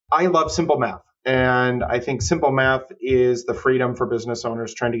I love simple math. And I think simple math is the freedom for business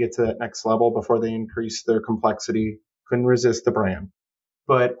owners trying to get to that next level before they increase their complexity. Couldn't resist the brand.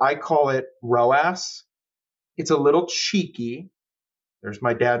 But I call it ROAS. It's a little cheeky. There's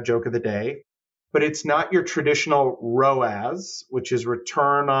my dad joke of the day. But it's not your traditional ROAS, which is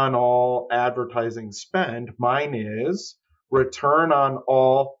return on all advertising spend. Mine is return on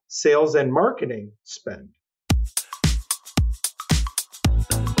all sales and marketing spend.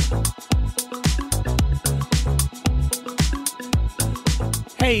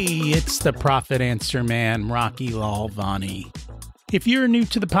 Hey, it's the Profit Answer Man, Rocky Lalvani. If you're new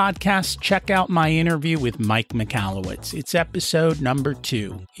to the podcast, check out my interview with Mike Michalowicz. It's episode number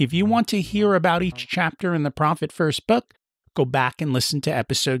 2. If you want to hear about each chapter in the Profit First book, go back and listen to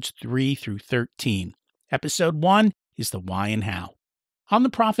episodes 3 through 13. Episode 1 is the why and how. On the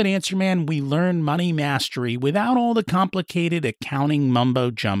Profit Answer Man, we learn money mastery without all the complicated accounting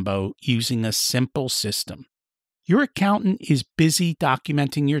mumbo-jumbo using a simple system. Your accountant is busy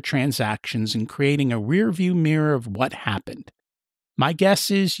documenting your transactions and creating a rearview mirror of what happened. My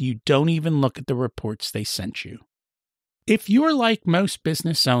guess is you don't even look at the reports they sent you. If you're like most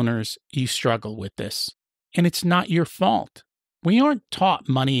business owners, you struggle with this, and it's not your fault. We aren't taught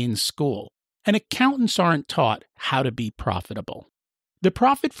money in school, and accountants aren't taught how to be profitable. The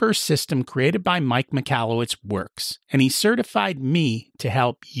Profit First system created by Mike Michalowicz works, and he certified me to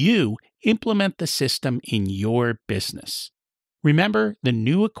help you implement the system in your business. Remember, the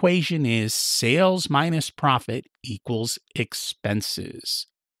new equation is sales minus profit equals expenses.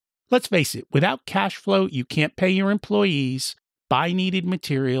 Let's face it, without cash flow, you can't pay your employees, buy needed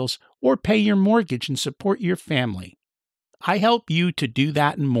materials, or pay your mortgage and support your family. I help you to do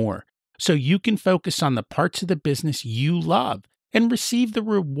that and more, so you can focus on the parts of the business you love and receive the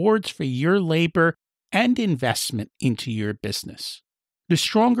rewards for your labor and investment into your business. The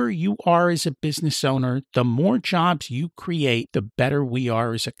stronger you are as a business owner, the more jobs you create, the better we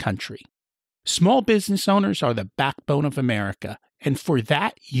are as a country. Small business owners are the backbone of America, and for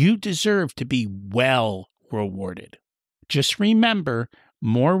that, you deserve to be well rewarded. Just remember,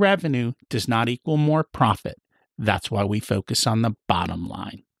 more revenue does not equal more profit. That's why we focus on the bottom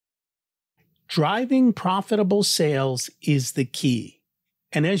line. Driving profitable sales is the key.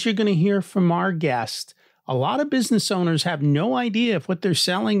 And as you're going to hear from our guest, a lot of business owners have no idea if what they're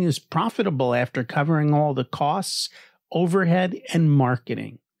selling is profitable after covering all the costs, overhead, and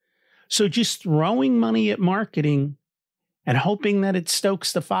marketing. So just throwing money at marketing and hoping that it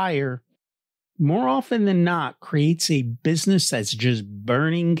stokes the fire, more often than not, creates a business that's just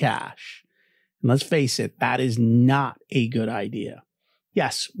burning cash. And let's face it, that is not a good idea.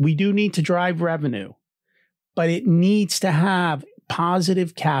 Yes, we do need to drive revenue, but it needs to have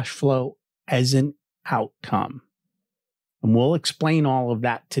positive cash flow as an outcome. And we'll explain all of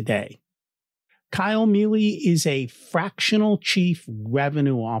that today. Kyle Mealy is a Fractional Chief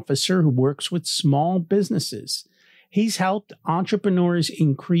Revenue Officer who works with small businesses. He's helped entrepreneurs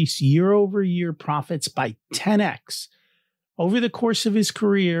increase year-over-year profits by 10x. Over the course of his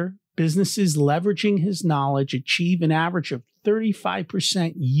career, businesses leveraging his knowledge achieve an average of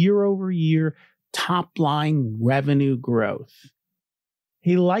 35% year-over-year top-line revenue growth.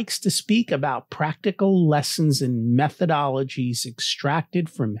 He likes to speak about practical lessons and methodologies extracted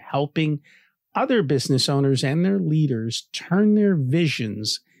from helping other business owners and their leaders turn their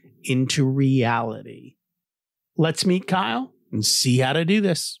visions into reality. Let's meet Kyle and see how to do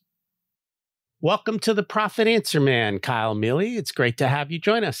this. Welcome to the Profit Answer Man, Kyle Mealy. It's great to have you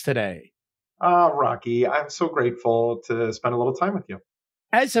join us today. Rocky, I'm so grateful to spend a little time with you.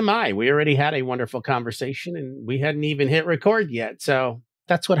 As am I. We already had a wonderful conversation and we hadn't even hit record yet. So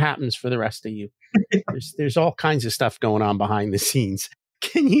that's what happens for the rest of you. There's all kinds of stuff going on behind the scenes.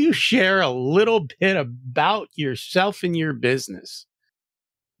 Can you share a little bit about yourself and your business?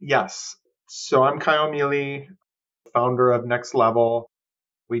 Yes. So I'm Kyle Mealy, founder of Next Level.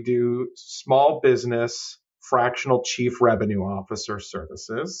 We do small business fractional chief revenue officer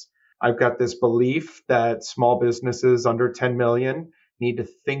services. I've got this belief that small businesses under 10 million need to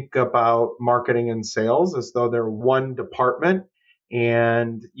think about marketing and sales as though they're one department,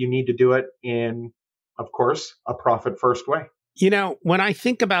 and you need to do it in, of course, a profit first way. You know, when I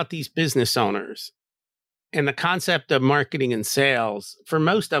think about these business owners and the concept of marketing and sales, for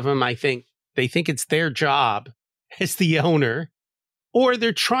most of them, I think they think it's their job as the owner, or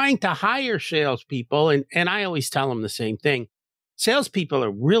they're trying to hire salespeople. And I always tell them the same thing. Salespeople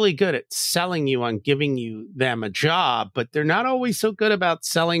are really good at selling you on giving you them a job, but they're not always so good about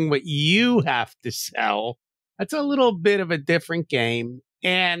selling what you have to sell. That's a little bit of a different game.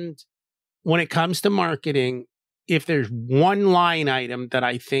 And when it comes to marketing, if there's one line item that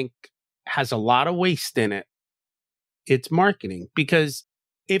I think has a lot of waste in it, it's marketing. Because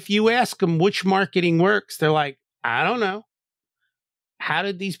if you ask them which marketing works, they're like, I don't know. How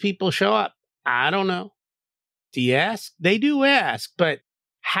did these people show up? I don't know. Do you ask? They do ask, but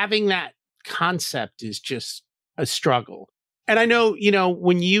having that concept is just a struggle. And I know,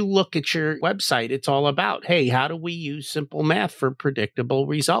 when you look at your website, it's all about, hey, how do we use simple math for predictable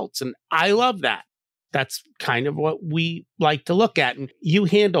results? And I love that. That's kind of what we like to look at. And you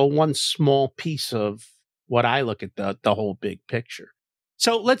handle one small piece of what I look at the whole big picture.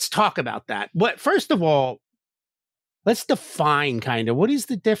 So let's talk about that. First of all, let's define kind of what is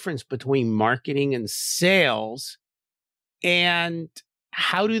the difference between marketing and sales, and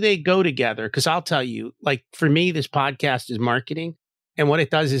how do they go together? Because I'll tell you, like for me, this podcast is marketing. And what it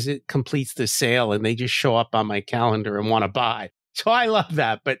does is it completes the sale and they just show up on my calendar and want to buy. So I love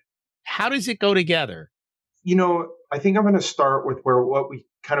that. But how does it go together? I think I'm going to start with what we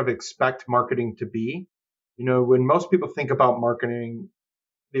kind of expect marketing to be. When most people think about marketing,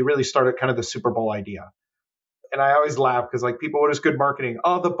 they really start at kind of the Super Bowl idea. And I always laugh because people, what is good marketing?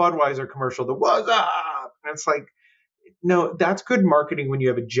 Oh, the Budweiser commercial, the what's up? And it's like, no, that's good marketing when you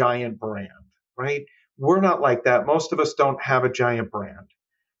have a giant brand, right? We're not like that. Most of us don't have a giant brand.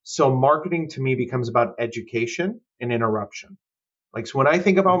 So marketing to me becomes about education and interruption. So when I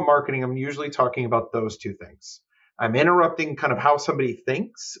think about marketing, I'm usually talking about those two things. I'm interrupting kind of how somebody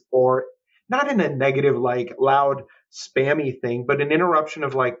thinks, or not in a negative, loud, spammy thing, but an interruption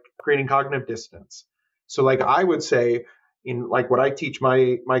of creating cognitive dissonance. So I would say in what I teach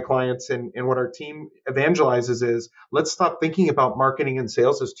my clients and what our team evangelizes is, let's stop thinking about marketing and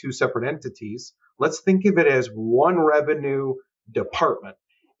sales as two separate entities. Let's think of it as one revenue department,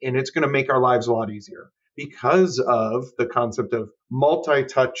 and it's going to make our lives a lot easier because of the concept of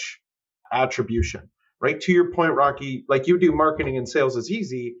multi-touch attribution, right? To your point, Rocky, you do marketing and sales is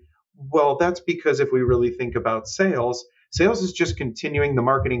easy. Well, that's because if we really think about sales is just continuing the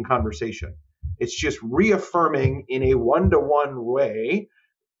marketing conversation. It's just reaffirming in a one-to-one way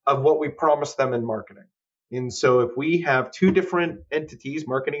of what we promised them in marketing. And so if we have two different entities,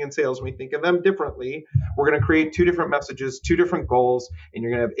 marketing and sales, and we think of them differently, we're going to create two different messages, two different goals, and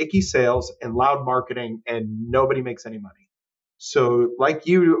you're going to have icky sales and loud marketing, and nobody makes any money. So like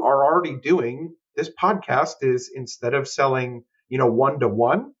you are already doing, this podcast is, instead of selling,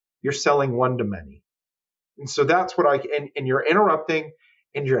 one-to-one, you're selling one-to-many. And so that's what and you're interrupting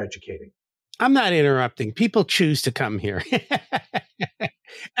and you're educating. I'm not interrupting. People choose to come here.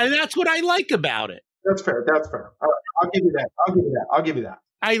 And that's what I like about it. That's fair. All right, I'll give you that.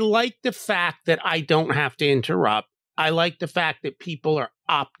 I like the fact that I don't have to interrupt. I like the fact that people are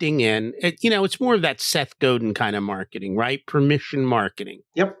opting in. It's more of that Seth Godin kind of marketing, right? Permission marketing.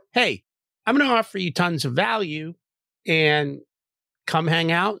 Yep. Hey, I'm going to offer you tons of value and come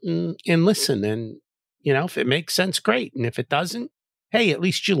hang out and listen. And, if it makes sense, great. And if it doesn't, hey, at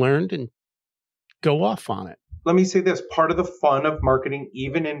least you learned and go off on it. Let me say this, part of the fun of marketing,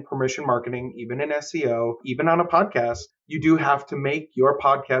 even in permission marketing, even in SEO, even on a podcast, you do have to make your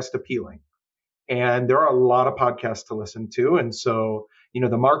podcast appealing. And there are a lot of podcasts to listen to. And so,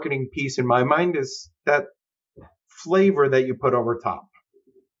 the marketing piece in my mind is that flavor that you put over top.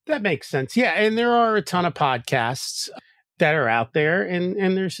 That makes sense. Yeah. And there are a ton of podcasts that are out there,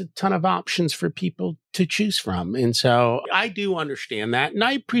 and there's a ton of options for people to choose from. And so I do understand that. And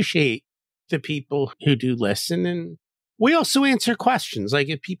I appreciate the people who do listen. And we also answer questions.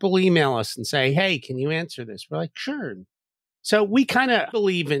 If people email us and say, hey, can you answer this? We're like, sure. So we kind of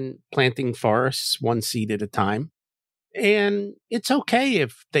believe in planting forests one seed at a time. And it's okay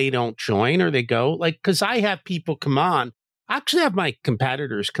if they don't join or they go, because I have people come on. I actually have my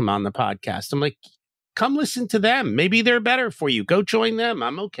competitors come on the podcast. I'm like, come listen to them. Maybe they're better for you. Go join them.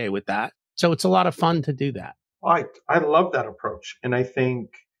 I'm okay with that. So it's a lot of fun to do that. I love that approach. And I think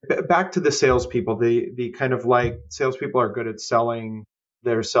back to the salespeople, the kind of salespeople are good at selling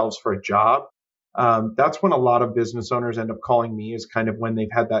themselves for a job. That's when a lot of business owners end up calling me, is kind of when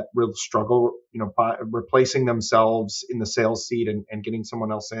they've had that real struggle, by replacing themselves in the sales seat and getting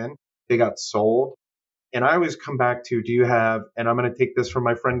someone else in. They got sold. And I always come back to, do you have, and I'm going to take this from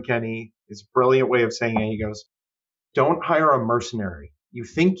my friend Kenny, his brilliant way of saying it. He goes, don't hire a mercenary. You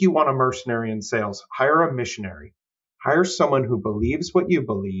think you want a mercenary in sales, hire a missionary. Hire someone who believes what you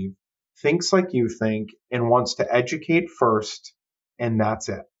believe, thinks like you think, and wants to educate first, and that's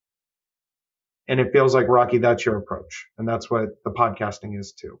it. And it feels like, Rocky, that's your approach. And that's what the podcasting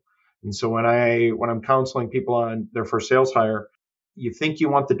is too. And so when I'm counseling people on their first sales hire, you think you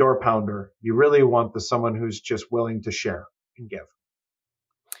want the door pounder. You really want someone who's just willing to share and give.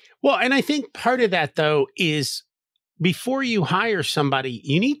 Well, and I think part of that, though, is before you hire somebody,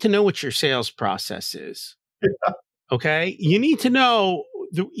 you need to know what your sales process is. Okay. You need to know,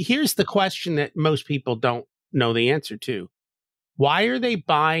 here's the question that most people don't know the answer to. Why are they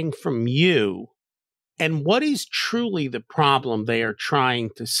buying from you? And what is truly the problem they are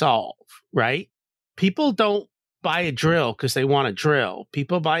trying to solve, right? People don't buy a drill because they want a drill.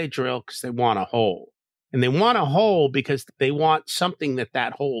 People buy a drill because they want a hole. And they want a hole because they want something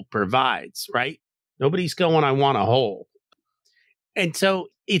that hole provides, right? Nobody's going, I want a hole. And so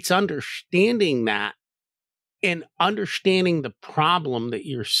it's understanding that and understanding the problem that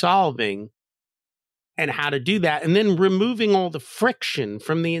you're solving and how to do that, and then removing all the friction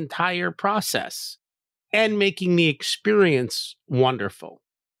from the entire process and making the experience wonderful.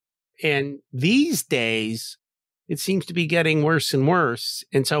 And these days, it seems to be getting worse and worse.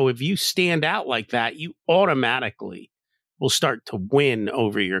 And so if you stand out like that, you automatically will start to win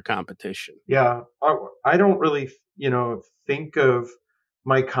over your competition. Yeah. I don't really, think of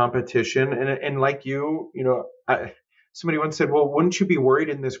my competition. And like somebody once said, well, wouldn't you be worried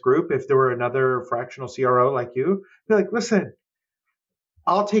in this group if there were another fractional CRO like you? Be like, listen,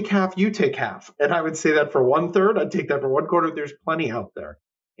 I'll take half, you take half. And I would say that for 1/3, I'd take that for 1/4. There's plenty out there.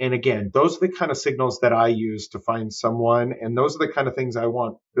 And again, those are the kind of signals that I use to find someone. And those are the kind of things I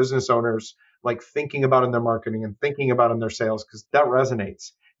want business owners like thinking about in their marketing and thinking about in their sales, because that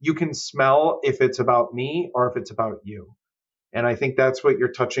resonates. You can smell if it's about me or if it's about you. And I think that's what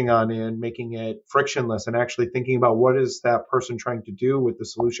you're touching on in making it frictionless and actually thinking about what is that person trying to do with the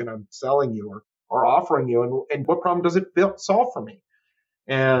solution I'm selling you or offering you, and what problem does it solve for me?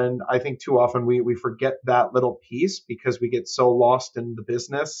 And I think too often we forget that little piece because we get so lost in the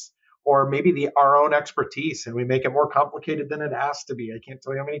business or maybe our own expertise, and we make it more complicated than it has to be. I can't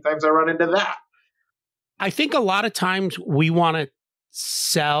tell you how many times I run into that. I think a lot of times we want to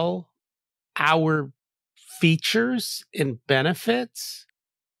sell our features and benefits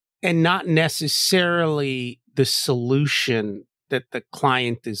and not necessarily the solution that the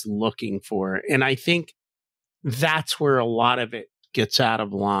client is looking for. And I think that's where a lot of it gets out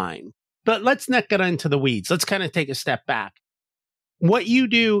of line. But let's not get into the weeds. Let's kind of take a step back. What you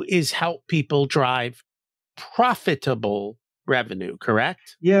do is help people drive profitable revenue,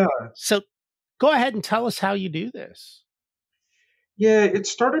 correct? Yeah. So go ahead and tell us how you do this. Yeah, it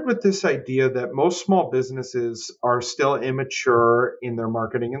started with this idea that most small businesses are still immature in their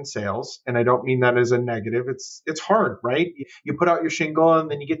marketing and sales. And I don't mean that as a negative. It's hard, right? You put out your shingle and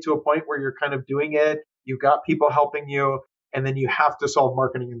then you get to a point where you're kind of doing it. You've got people helping you, and then you have to solve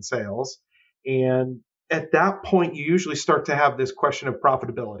marketing and sales. And at that point, you usually start to have this question of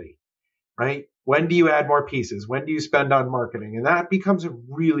profitability, right? When do you add more pieces? When do you spend on marketing? And that becomes a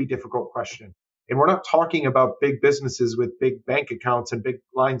really difficult question. And we're not talking about big businesses with big bank accounts and big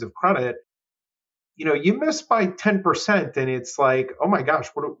lines of credit. You miss by 10% and it's like, oh my gosh,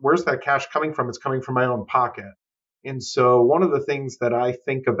 where's that cash coming from? It's coming from my own pocket. And so one of the things that I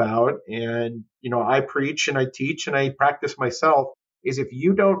think about, and, I preach and I teach and I practice myself, is if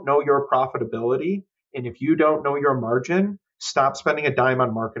you don't know your profitability and if you don't know your margin, stop spending a dime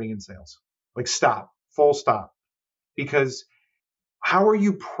on marketing and sales. Like stop, full stop. Because how are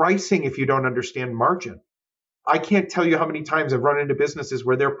you pricing if you don't understand margin? I can't tell you how many times I've run into businesses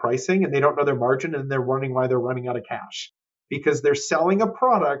where they're pricing and they don't know their margin and they're wondering why they're running out of cash because they're selling a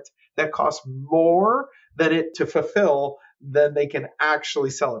product that costs more than it to fulfill than they can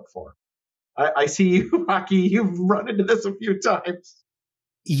actually sell it for. I see you, Rocky, you've run into this a few times.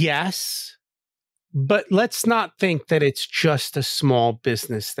 Yes, but let's not think that it's just a small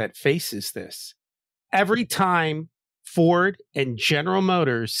business that faces this. Every time Ford and General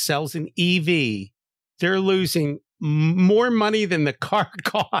Motors sells an EV, they're losing more money than the car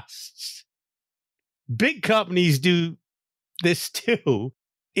costs. Big companies do this too.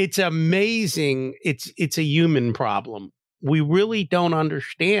 It's amazing. It's a human problem. We really don't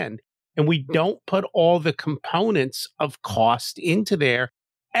understand, and we don't put all the components of cost into there,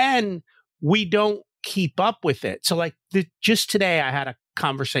 and we don't keep up with it. So like just today, I had a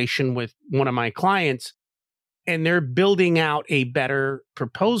conversation with one of my clients, and they're building out a better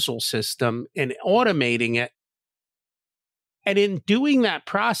proposal system and automating it. And in doing that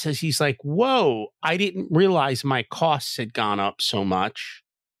process, he's like, whoa, I didn't realize my costs had gone up so much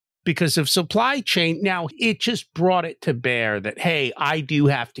because of supply chain. Now, it just brought it to bear that, hey, I do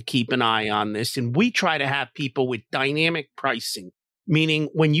have to keep an eye on this. And we try to have people with dynamic pricing, meaning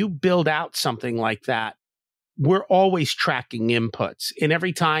when you build out something like that, we're always tracking inputs. And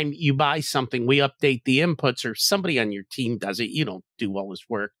every time you buy something, we update the inputs, or somebody on your team does it. You don't do all this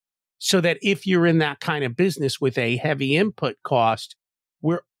work. So that if you're in that kind of business with a heavy input cost,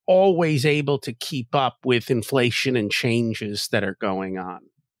 we're always able to keep up with inflation and changes that are going on.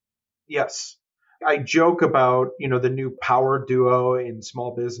 Yes. I joke about, the new power duo in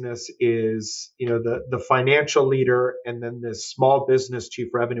small business is, the financial leader and then this small business chief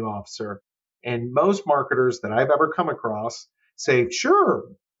revenue officer. And most marketers that I've ever come across say, sure,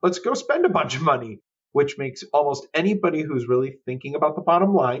 let's go spend a bunch of money, which makes almost anybody who's really thinking about the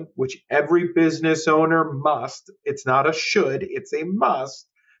bottom line, which every business owner must. It's not a should, it's a must,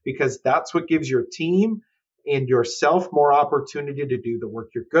 because that's what gives your team and yourself more opportunity to do the work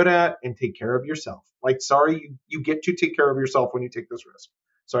you're good at and take care of yourself. You get to take care of yourself when you take this risk.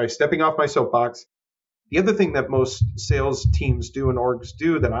 Sorry, stepping off my soapbox. The other thing that most sales teams do and orgs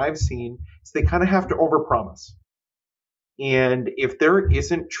do that I've seen is they kind of have to overpromise. And if there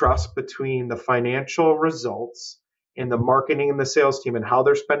isn't trust between the financial results and the marketing and the sales team and how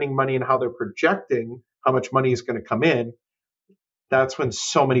they're spending money and how they're projecting how much money is going to come in, that's when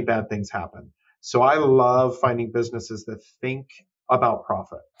so many bad things happen. So I love finding businesses that think about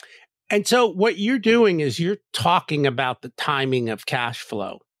profit. And so what you're doing is you're talking about the timing of cash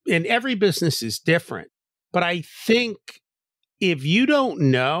flow. And every business is different. But I think if you don't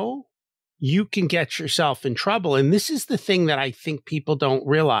know, you can get yourself in trouble. And this is the thing that I think people don't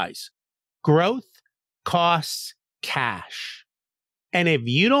realize. Growth costs cash. And if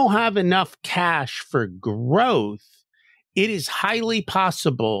you don't have enough cash for growth, it is highly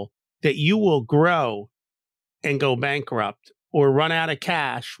possible that you will grow and go bankrupt or run out of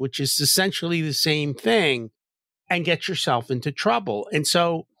cash, which is essentially the same thing, and get yourself into trouble. And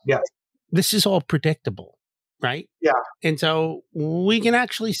so this is all predictable, right? Yeah. And so we can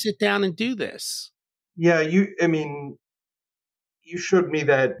actually sit down and do this. Yeah. You showed me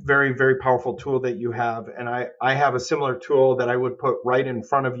that very, very powerful tool that you have. And I have a similar tool that I would put right in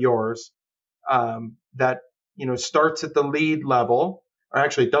front of yours that, starts at the lead level. Or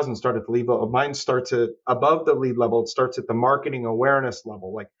actually, it doesn't start at the lead level. Mine starts at above the lead level. It starts at the marketing awareness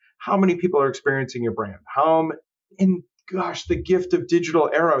level. Like, how many people are experiencing your brand? The gift of digital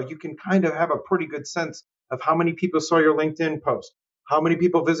arrow, you can kind of have a pretty good sense of how many people saw your LinkedIn post, how many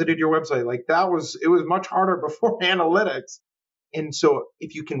people visited your website. Like it was much harder before analytics. And so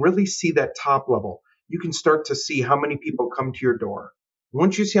if you can really see that top level, you can start to see how many people come to your door.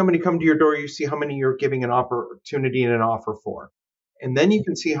 Once you see how many come to your door, you see how many you're giving an opportunity and an offer for. And then you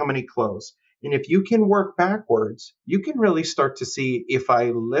can see how many close. And if you can work backwards, you can really start to see if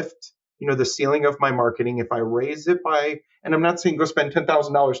I lift, the ceiling of my marketing, if I raise it and I'm not saying go spend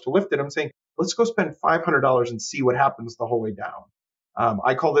 $10,000 to lift it. I'm saying, let's go spend $500 and see what happens the whole way down.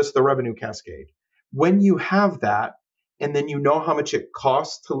 I call this the revenue cascade. When you have that, and then you know how much it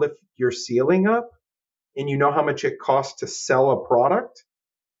costs to lift your ceiling up, and you know how much it costs to sell a product,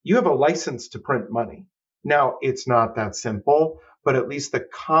 you have a license to print money. Now, it's not that simple, but at least the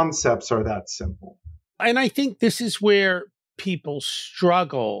concepts are that simple. And I think this is where people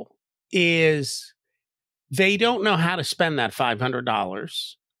struggle is they don't know how to spend that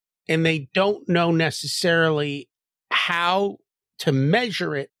 $500 and they don't know necessarily how to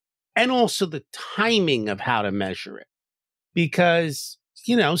measure it and also the timing of how to measure it. Because,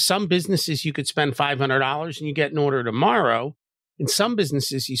 some businesses you could spend $500 and you get an order tomorrow. In some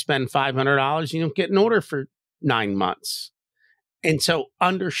businesses, you spend $500 and you don't get an order for 9 months. And so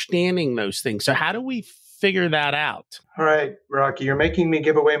understanding those things. So how do we figure that out? All right, Rocky, you're making me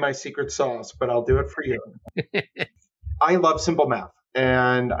give away my secret sauce, but I'll do it for you. I love simple math.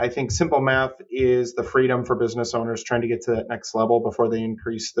 And I think simple math is the freedom for business owners trying to get to that next level before they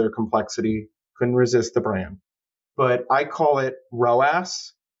increase their complexity. Couldn't resist the brand. But I call it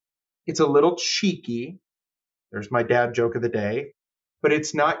ROAS. It's a little cheeky. There's my dad joke of the day. But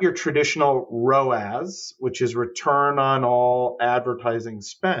it's not your traditional ROAS, which is return on all advertising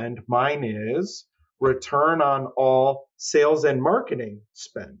spend. Mine is return on all sales and marketing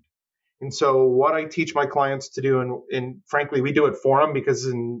spend. And so what I teach my clients to do, and frankly, we do it for them because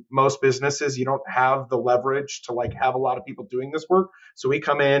in most businesses, you don't have the leverage to have a lot of people doing this work. So we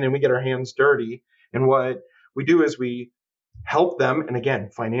come in and we get our hands dirty. And what we do is we help them. And again,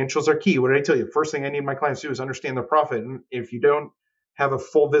 financials are key. What did I tell you? First thing I need my clients to do is understand their profit. And if you don't have a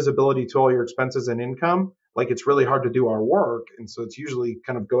full visibility to all your expenses and income, it's really hard to do our work. And so it's usually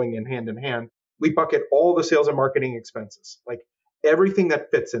kind of going in hand in hand. We bucket all the sales and marketing expenses, everything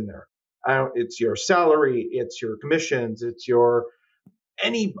that fits in there. It's your salary, it's your commissions, it's your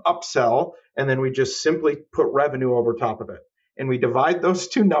any upsell. And then we just simply put revenue over top of it. And we divide those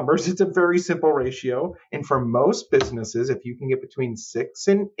two numbers. It's a very simple ratio. And for most businesses, if you can get between 6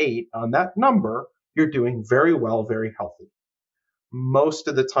 and 8 on that number, you're doing very well, very healthy. Most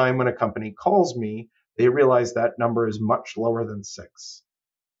of the time when a company calls me, they realize that number is much lower than 6.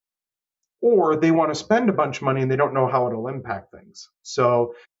 or they want to spend a bunch of money and they don't know how it'll impact things.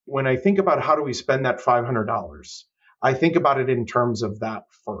 So when I think about how do we spend that $500, I think about it in terms of that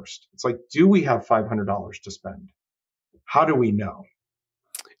first. It's like, do we have $500 to spend? How do we know?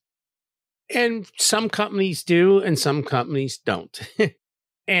 And some companies do and some companies don't.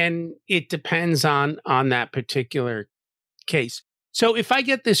 And it depends on that particular case. So if I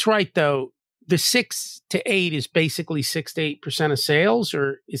get this right, though, the 6 to 8 is basically 6 to 8% of sales,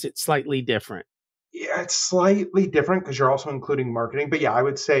 or is it slightly different? Yeah, it's slightly different because you're also including marketing. But yeah, I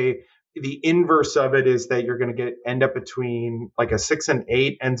would say the inverse of it is that you're going to end up between like a 6 and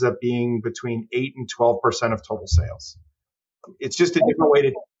 8 ends up being between 8 and 12% of total sales. It's just a different way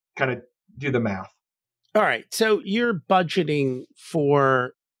to kind of do the math. All right. So you're budgeting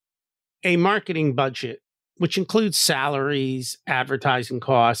for a marketing budget, which includes salaries, advertising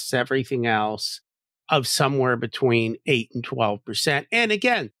costs, everything else, of somewhere between 8 and 12%. And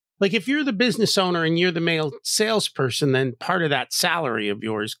again, like if you're the business owner and you're the male salesperson, then part of that salary of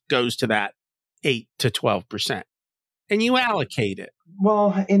yours goes to that 8 to 12%. And you allocate it.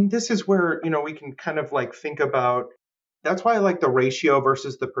 Well, and this is where, we can kind of like think about, that's why I like the ratio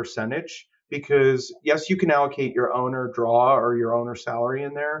versus the percentage, because yes, you can allocate your owner draw or your owner salary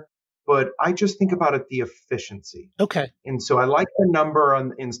in there, but I just think about it, the efficiency. Okay. And so I like the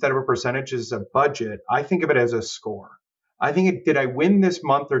number instead of a percentage as a budget. I think of it as a score. I think, did I win this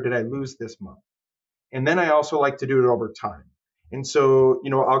month or did I lose this month? And then I also like to do it over time. And so,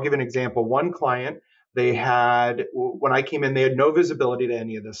 I'll give an example. One client, when I came in, they had no visibility to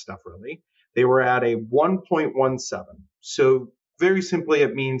any of this stuff really. They were at a 1.17. So very simply,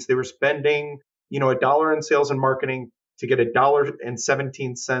 it means they were spending, $1 in sales and marketing to get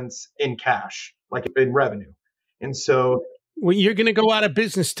 $1.17 in cash, like in revenue. And so, well, you're going to go out of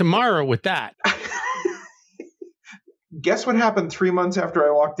business tomorrow with that. Guess what happened 3 months after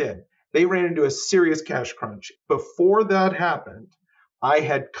I walked in? They ran into a serious cash crunch. Before that happened, I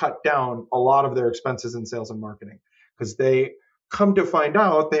had cut down a lot of their expenses in sales and marketing because they come to find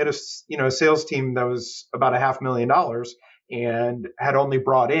out they had a sales team that was about $500,000 and had only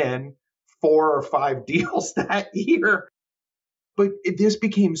brought in 4 or 5 deals that year. But this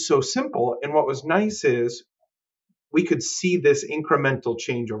became so simple. And what was nice is we could see this incremental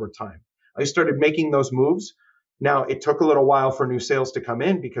change over time. I started making those moves. Now, it took a little while for new sales to come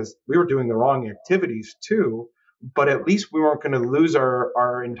in because we were doing the wrong activities too, but at least we weren't going to lose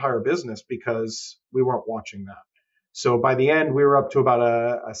our entire business because we weren't watching that. So by the end, we were up to about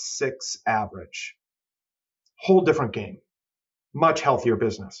a 6 average. Whole different game. Much healthier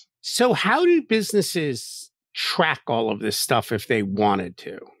business. So how do businesses track all of this stuff if they wanted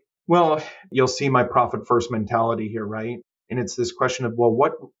to? Well, you'll see my profit first mentality here, right? And it's this question of, well,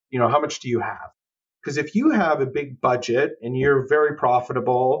 how much do you have? Because if you have a big budget and you're very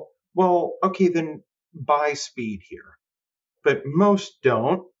profitable, well, okay, then buy speed here. But most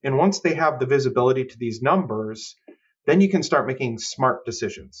don't. And once they have the visibility to these numbers, then you can start making smart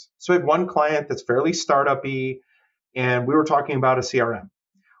decisions. So I had one client that's fairly startup-y, and we were talking about a CRM.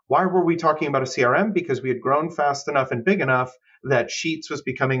 Why were we talking about a CRM? Because we had grown fast enough and big enough that Sheets was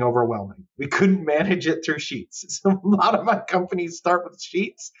becoming overwhelming. We couldn't manage it through Sheets. So a lot of my companies start with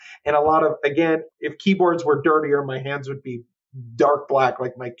Sheets. And again, if keyboards were dirtier, my hands would be dark black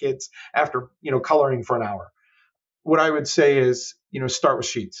like my kids after, coloring for an hour. What I would say is, start with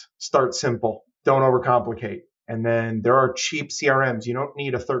Sheets. Start simple. Don't overcomplicate. And then there are cheap CRMs. You don't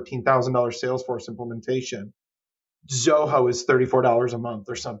need a $13,000 Salesforce implementation. Zoho is $34 a month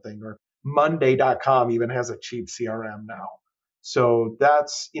or something, or Monday.com even has a cheap CRM now. So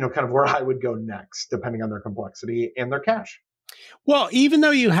that's, kind of where I would go next, depending on their complexity and their cash. Well, even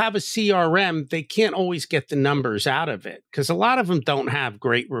though you have a CRM, they can't always get the numbers out of it because a lot of them don't have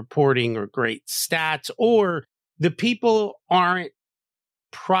great reporting or great stats, or the people aren't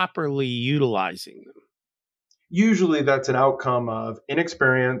properly utilizing them. Usually that's an outcome of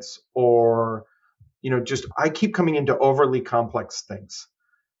inexperience or I keep coming into overly complex things.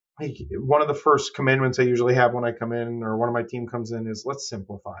 Like one of the first commandments I usually have when I come in or one of my team comes in is let's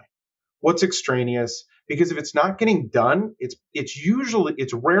simplify. What's extraneous? Because if it's not getting done, it's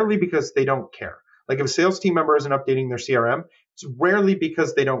rarely because they don't care. Like if a sales team member isn't updating their CRM, it's rarely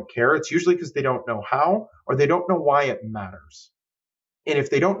because they don't care. It's usually because they don't know how or they don't know why it matters. And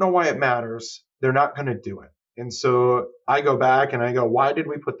if they don't know why it matters, they're not going to do it. And so I go back and I go, why did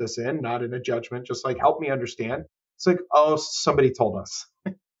we put this in? Not in a judgment, just like help me understand. It's like, oh, somebody told us.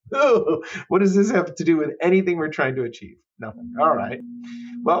 Oh, what does this have to do with anything we're trying to achieve? Nothing. All right.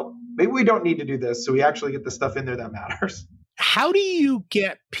 Well, maybe we don't need to do this. So we actually get the stuff in there that matters. How do you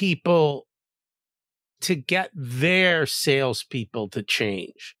get people to get their salespeople to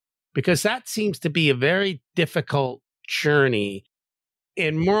change? because that seems to be a very difficult journey.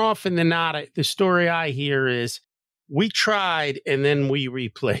 And more often than not, the story I hear is we tried and then we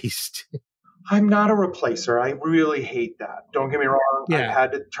replaced. I'm not a replacer. I really hate that. Don't get me wrong. Yeah. I've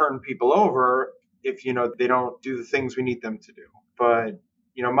had to turn people over if, they don't do the things we need them to do. But,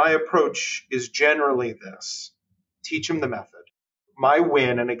 my approach is generally this: teach them the method. My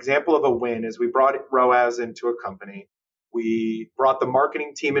win, an example of a win, is we brought ROAS into a company. We brought the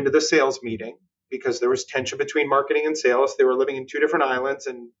marketing team into the sales meeting because there was tension between marketing and sales. They were living in two different islands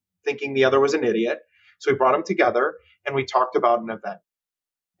and thinking the other was an idiot. So we brought them together and we talked about an event.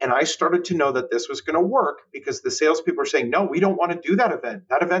 And I started to know that this was going to work because the salespeople were saying, no, we don't want to do that event.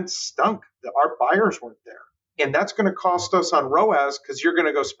 That event stunk. Our buyers weren't there. And that's going to cost us on ROAS because you're going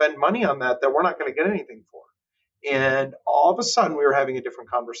to go spend money on that we're not going to get anything for. And all of a sudden, we were having a different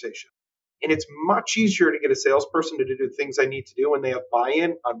conversation. And it's much easier to get a salesperson to do things I need to do when they have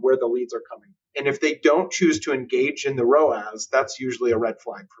buy-in on where the leads are coming. And if they don't choose to engage in the ROAS, that's usually a red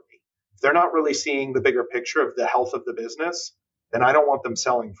flag for me. If they're not really seeing the bigger picture of the health of the business, then I don't want them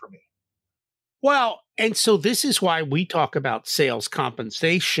selling for me. Well, and so this is why we talk about sales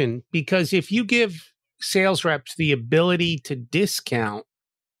compensation, because if you give sales reps the ability to discount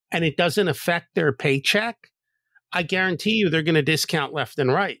and it doesn't affect their paycheck, I guarantee you they're going to discount left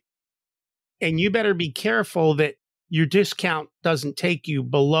and right. And you better be careful that your discount doesn't take you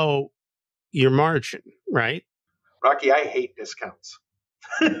below your margin, right? Rocky, I hate discounts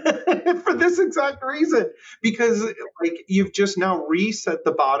for this exact reason, because you've just now reset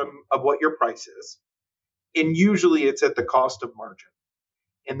the bottom of what your price is. And usually it's at the cost of margin.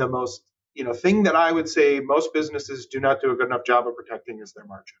 And the most, thing that I would say most businesses do not do a good enough job of protecting is their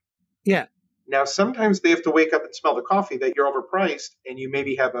margin. Yeah. Now, sometimes they have to wake up and smell the coffee that you're overpriced and you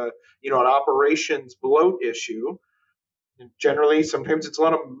maybe have an operations bloat issue. And generally, sometimes it's a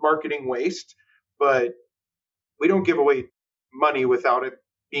lot of marketing waste, but we don't give away money without it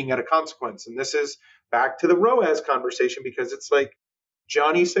being at a consequence. And this is back to the ROAS conversation, because it's like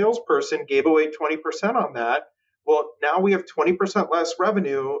Johnny salesperson gave away 20% on that. Well, now we have 20% less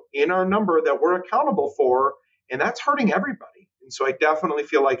revenue in our number that we're accountable for, and that's hurting everybody. And so I definitely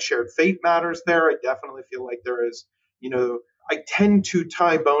feel like shared fate matters there. I definitely feel like there is, I tend to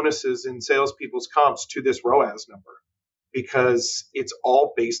tie bonuses in salespeople's comps to this ROAS number because it's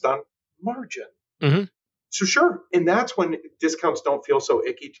all based on margin. Mm-hmm. So sure. And that's when discounts don't feel so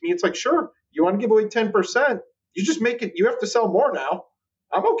icky to me. It's like, sure, you want to give away 10%. You just make it, you have to sell more now.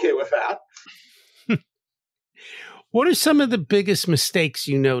 I'm okay with that. What are some of the biggest mistakes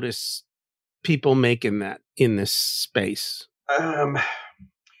you notice people make in this space?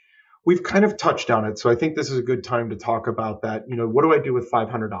 We've kind of touched on it. So I think this is a good time to talk about that. What do I do with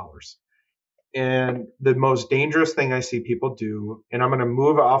 $500? And the most dangerous thing I see people do, and I'm going to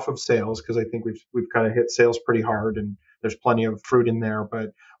move off of sales because I think we've kind of hit sales pretty hard and there's plenty of fruit in there.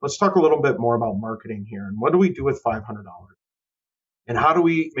 But let's talk a little bit more about marketing here. And what do we do with $500? And how do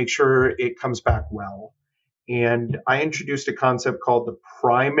we make sure it comes back well? And I introduced a concept called the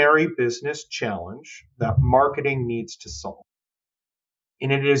primary business challenge that marketing needs to solve.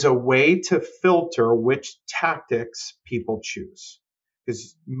 And it is a way to filter which tactics people choose.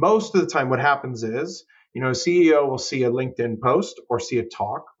 Because most of the time what happens is, a CEO will see a LinkedIn post or see a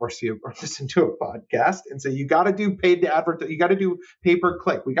talk or listen to a podcast and say, you got to do paid advertising, you got to do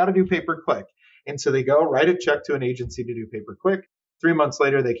pay-per-click. We got to do pay-per-click. And so they go write a check to an agency to do pay-per-click. 3 months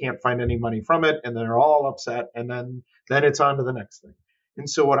later, they can't find any money from it, and they're all upset, and then it's on to the next thing. And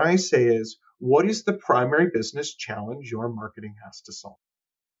so what I say is, what is the primary business challenge your marketing has to solve?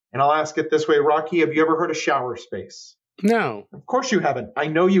 And I'll ask it this way, Rocky, have you ever heard of Shower Space? No. Of course you haven't. I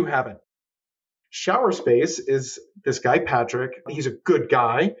know you haven't. Shower Space is this guy, Patrick. He's a good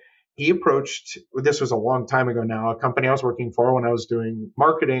guy. He approached, this was a long time ago now, a company I was working for when I was doing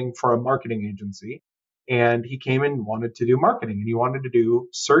marketing for a marketing agency. And he came and wanted to do marketing, and he wanted to do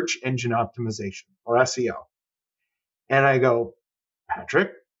search engine optimization or SEO. And I go,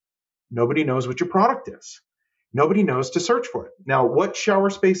 Patrick, nobody knows what your product is. Nobody knows to search for it. Now, what Shower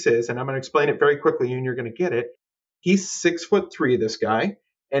Space is, and I'm going to explain it very quickly and you're going to get it. He's 6'3", this guy,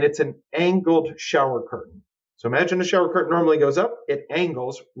 and it's an angled shower curtain. So imagine a shower curtain normally goes up, it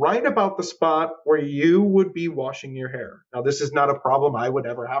angles right about the spot where you would be washing your hair. Now, this is not a problem I would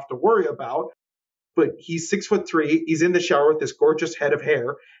ever have to worry about. But he's 6'3", he's in the shower with this gorgeous head of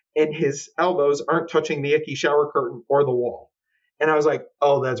hair, and his elbows aren't touching the icky shower curtain or the wall. And I was like,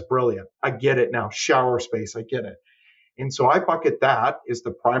 oh, that's brilliant. I get it now. Shower Space, I get it. And so I bucket that is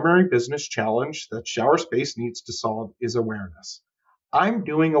the primary business challenge that Shower Space needs to solve is awareness. I'm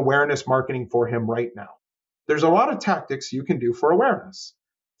doing awareness marketing for him right now. There's a lot of tactics you can do for awareness.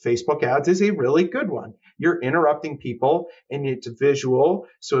 Facebook ads is a really good one. You're interrupting people and it's visual.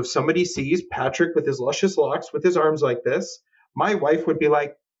 So if somebody sees Patrick with his luscious locks with his arms like this, my wife would be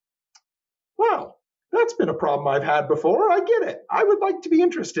like, wow, that's been a problem I've had before. I get it. I would like to be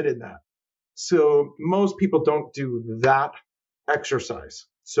interested in that. So most people don't do that exercise.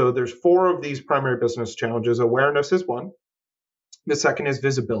 So there's 4 of these primary business challenges. Awareness is one. The second is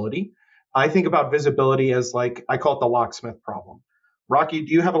visibility. I think about visibility as like, I call it the locksmith problem. Rocky,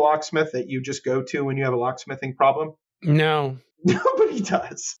 do you have a locksmith that you just go to when you have a locksmithing problem? No. Nobody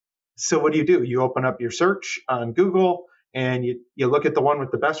does. So what do? You open up your search on Google and you look at the one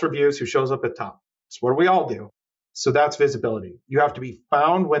with the best reviews who shows up at top. It's what we all do. So that's visibility. You have to be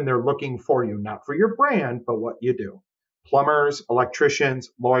found when they're looking for you, not for your brand, but what you do. Plumbers, electricians,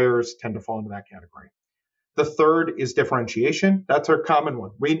 lawyers tend to fall into that category. The third is differentiation. That's our common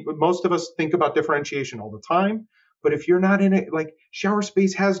one. Most of us think about differentiation all the time, but if you're not in it, like Shower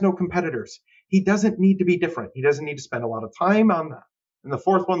Space has no competitors. He doesn't need to be different. He doesn't need to spend a lot of time on that. And the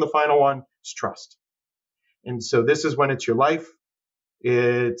fourth one, the final one, is trust. And so this is when it's your life,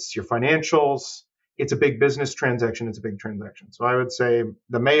 it's your financials, it's a big business transaction, it's a big transaction. So I would say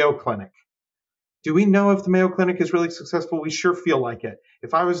the Mayo Clinic. Do we know if the Mayo Clinic is really successful? We sure feel like it.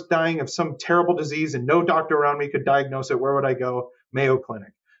 If I was dying of some terrible disease and no doctor around me could diagnose it, where would I go? Mayo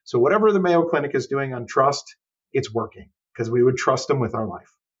Clinic. So whatever the Mayo Clinic is doing on trust, it's working because we would trust them with our life.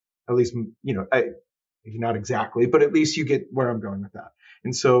 At least, not exactly, but at least you get where I'm going with that.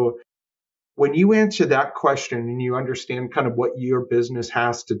 And so when you answer that question and you understand kind of what your business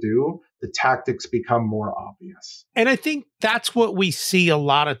has to do, the tactics become more obvious. And I think that's what we see a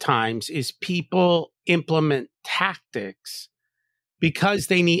lot of times is people implement tactics because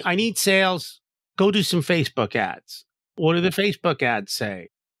I need sales, go do some Facebook ads. What do the Facebook ads say?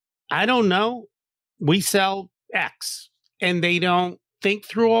 I don't know. We sell X. And they don't think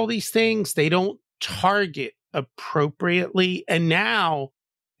through all these things. They don't target appropriately. And now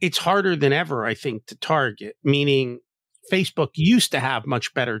it's harder than ever, I think, to target, meaning Facebook used to have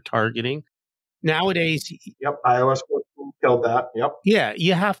much better targeting. Nowadays, yep, iOS killed that. Yep. Yeah,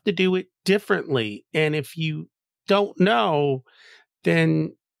 you have to do it differently. And if you don't know,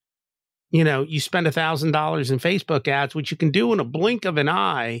 then you spend $1,000 in Facebook ads, which you can do in a blink of an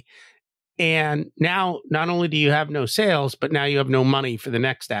eye. And now not only do you have no sales, but now you have no money for the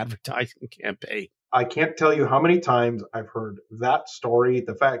next advertising campaign. I can't tell you how many times I've heard that story.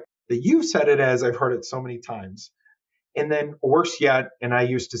 The fact that you've said it as I've heard it so many times. And then worse yet, and I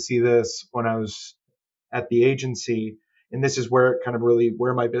used to see this when I was at the agency, and this is where it kind of really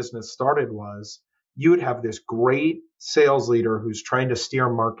where my business started was you would have this great sales leader who's trying to steer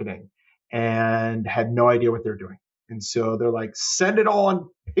marketing and had no idea what they're doing. And so they're like, send it all on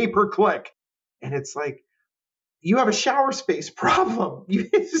pay-per-click. And it's like, you have a shower space problem.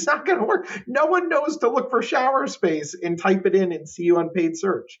 It's not going to work. No one knows to look for shower space and type it in and see you on paid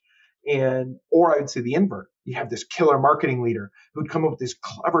search. Or I would say the invert. You have this killer marketing leader who'd come up with these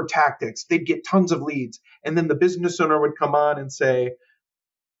clever tactics. They'd get tons of leads. And then the business owner would come on and say,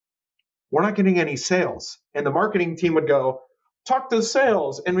 we're not getting any sales. And the marketing team would go, talk to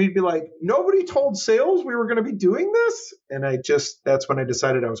sales. And we'd be like, nobody told sales we were going to be doing this. And that's when I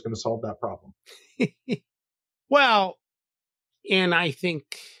decided I was going to solve that problem. Well, and I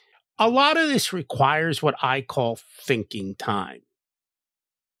think a lot of this requires what I call thinking time.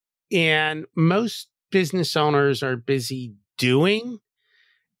 And most business owners are busy doing,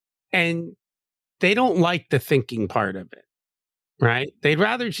 and they don't like the thinking part of it, right? They'd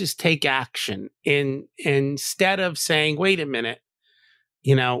rather just take action instead of saying, wait a minute,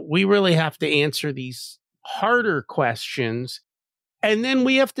 we really have to answer these harder questions. And then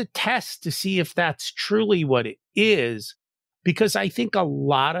we have to test to see if that's truly what it is, because I think a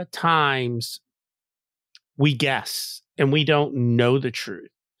lot of times we guess and we don't know the truth.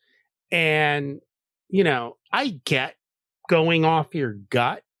 And, I get going off your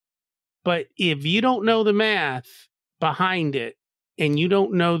gut, but if you don't know the math behind it and you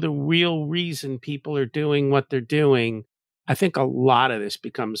don't know the real reason people are doing what they're doing, I think a lot of this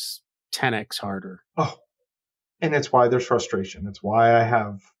becomes 10x harder. Oh, and it's why there's frustration. It's why I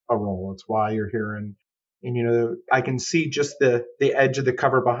have a role. It's why you're here. And I can see just the edge of the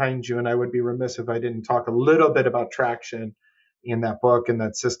cover behind you. And I would be remiss if I didn't talk a little bit about traction in that book and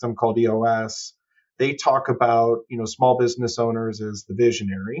that system called EOS. They talk about, small business owners as the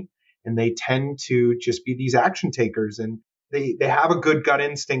visionary, and they tend to just be these action takers. And they have a good gut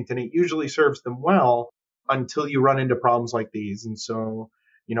instinct, and it usually serves them well until you run into problems like these. And so,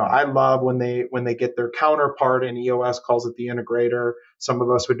 I love when they get their counterpart, and EOS calls it the integrator. Some of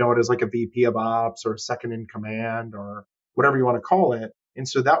us would know it as like a VP of ops or a second in command or whatever you want to call it. And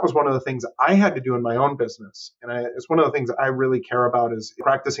so that was one of the things I had to do in my own business. And it's one of the things I really care about is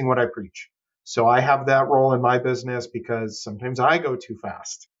practicing what I preach. So I have that role in my business because sometimes I go too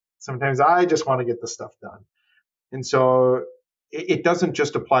fast. Sometimes I just want to get the stuff done. And so it doesn't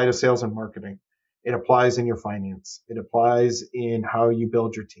just apply to sales and marketing. It applies in your finance. It applies in how you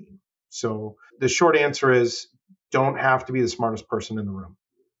build your team. So the short answer is don't have to be the smartest person in the room.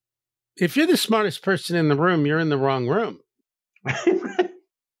 If you're the smartest person in the room, you're in the wrong room.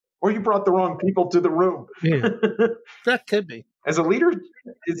 Or you brought the wrong people to the room. Yeah, that could be. As a leader,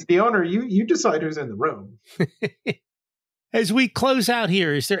 it's the owner. You decide who's in the room. As we close out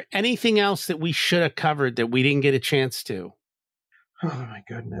here, is there anything else that we should have covered that we didn't get a chance to? Oh, my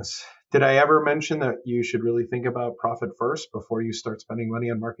goodness. Did I ever mention that you should really think about profit first before you start spending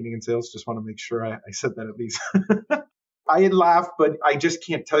money on marketing and sales? Just want to make sure I said that at least. I laugh, but I just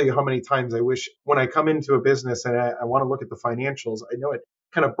can't tell you how many times I wish when I come into a business and I want to look at the financials, I know it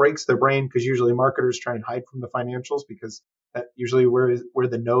kind of breaks their brain because usually marketers try and hide from the financials because that's usually where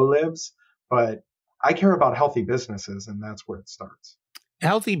the no lives. But I care about healthy businesses, and that's where it starts.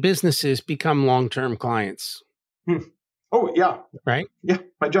 Healthy businesses become long-term clients. Oh, yeah. Right? Yeah.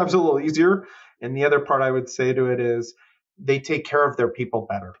 My job's a little easier. And the other part I would say to it is they take care of their people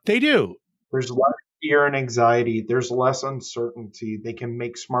better. They do. There's less fear and anxiety. There's less uncertainty. They can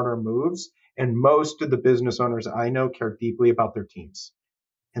make smarter moves. And most of the business owners I know care deeply about their teams.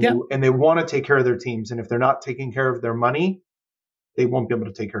 And they want to take care of their teams. And if they're not taking care of their money, they won't be able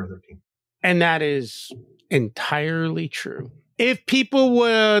to take care of their team. And that is entirely true. If people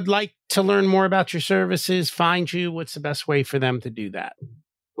would like to learn more about your services, find you, what's the best way for them to do that?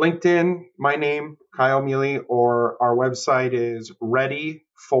 LinkedIn, my name, Kyle Mealy, or our website is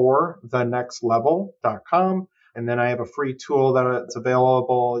readyforthenextlevel.com. And then I have a free tool that's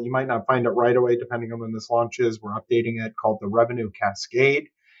available. You might not find it right away, depending on when this launches. We're updating it, called the Revenue Cascade.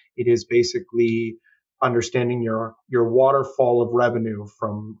 It is basically understanding your waterfall of revenue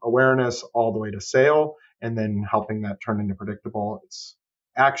from awareness all the way to sale, and then helping that turn into predictable. It's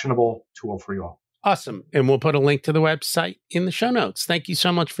actionable tool for you all. Awesome. And we'll put a link to the website in the show notes. Thank you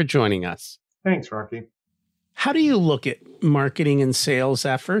so much for joining us. Thanks, Rocky. How do you look at marketing and sales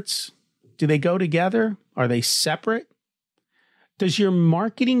efforts? Do they go together? Are they separate? Does your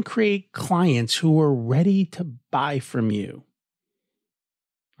marketing create clients who are ready to buy from you?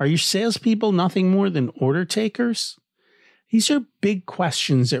 Are your salespeople nothing more than order takers? These are big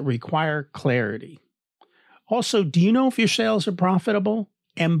questions that require clarity. Also, do you know if your sales are profitable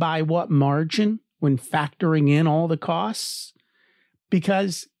and by what margin when factoring in all the costs?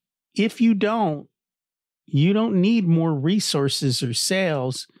 Because if you don't need more resources or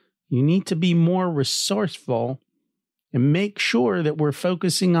sales. You need to be more resourceful and make sure that we're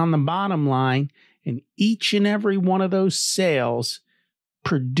focusing on the bottom line, and each and every one of those sales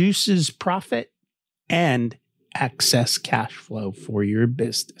produces profit and excess cash flow for your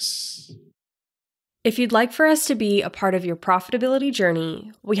business. If you'd like for us to be a part of your profitability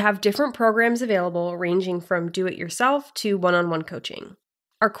journey, we have different programs available ranging from do-it-yourself to one-on-one coaching.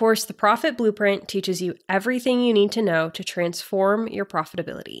 Our course, The Profit Blueprint, teaches you everything you need to know to transform your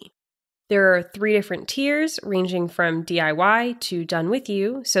profitability. There are 3 different tiers ranging from DIY to done with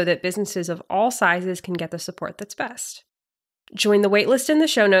you so that businesses of all sizes can get the support that's best. Join the waitlist in the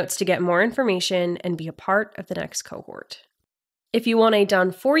show notes to get more information and be a part of the next cohort. If you want a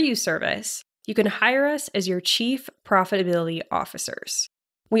done-for-you service, you can hire us as your Chief Profitability Officers.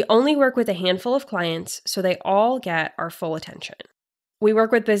 We only work with a handful of clients, so they all get our full attention. We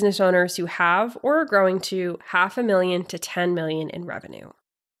work with business owners who have or are growing to $500,000 to $10 million in revenue.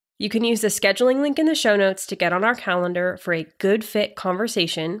 You can use the scheduling link in the show notes to get on our calendar for a good fit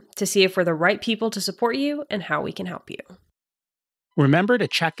conversation to see if we're the right people to support you and how we can help you. Remember to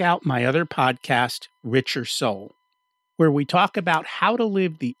check out my other podcast, Richer Soul, where we talk about how to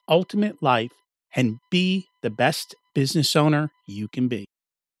live the ultimate life and be the best business owner you can be.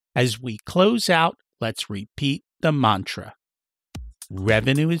 As we close out, let's repeat the mantra.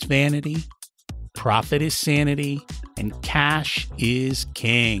 Revenue is vanity, profit is sanity, and cash is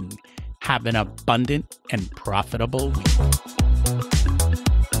king. Have an abundant and profitable week.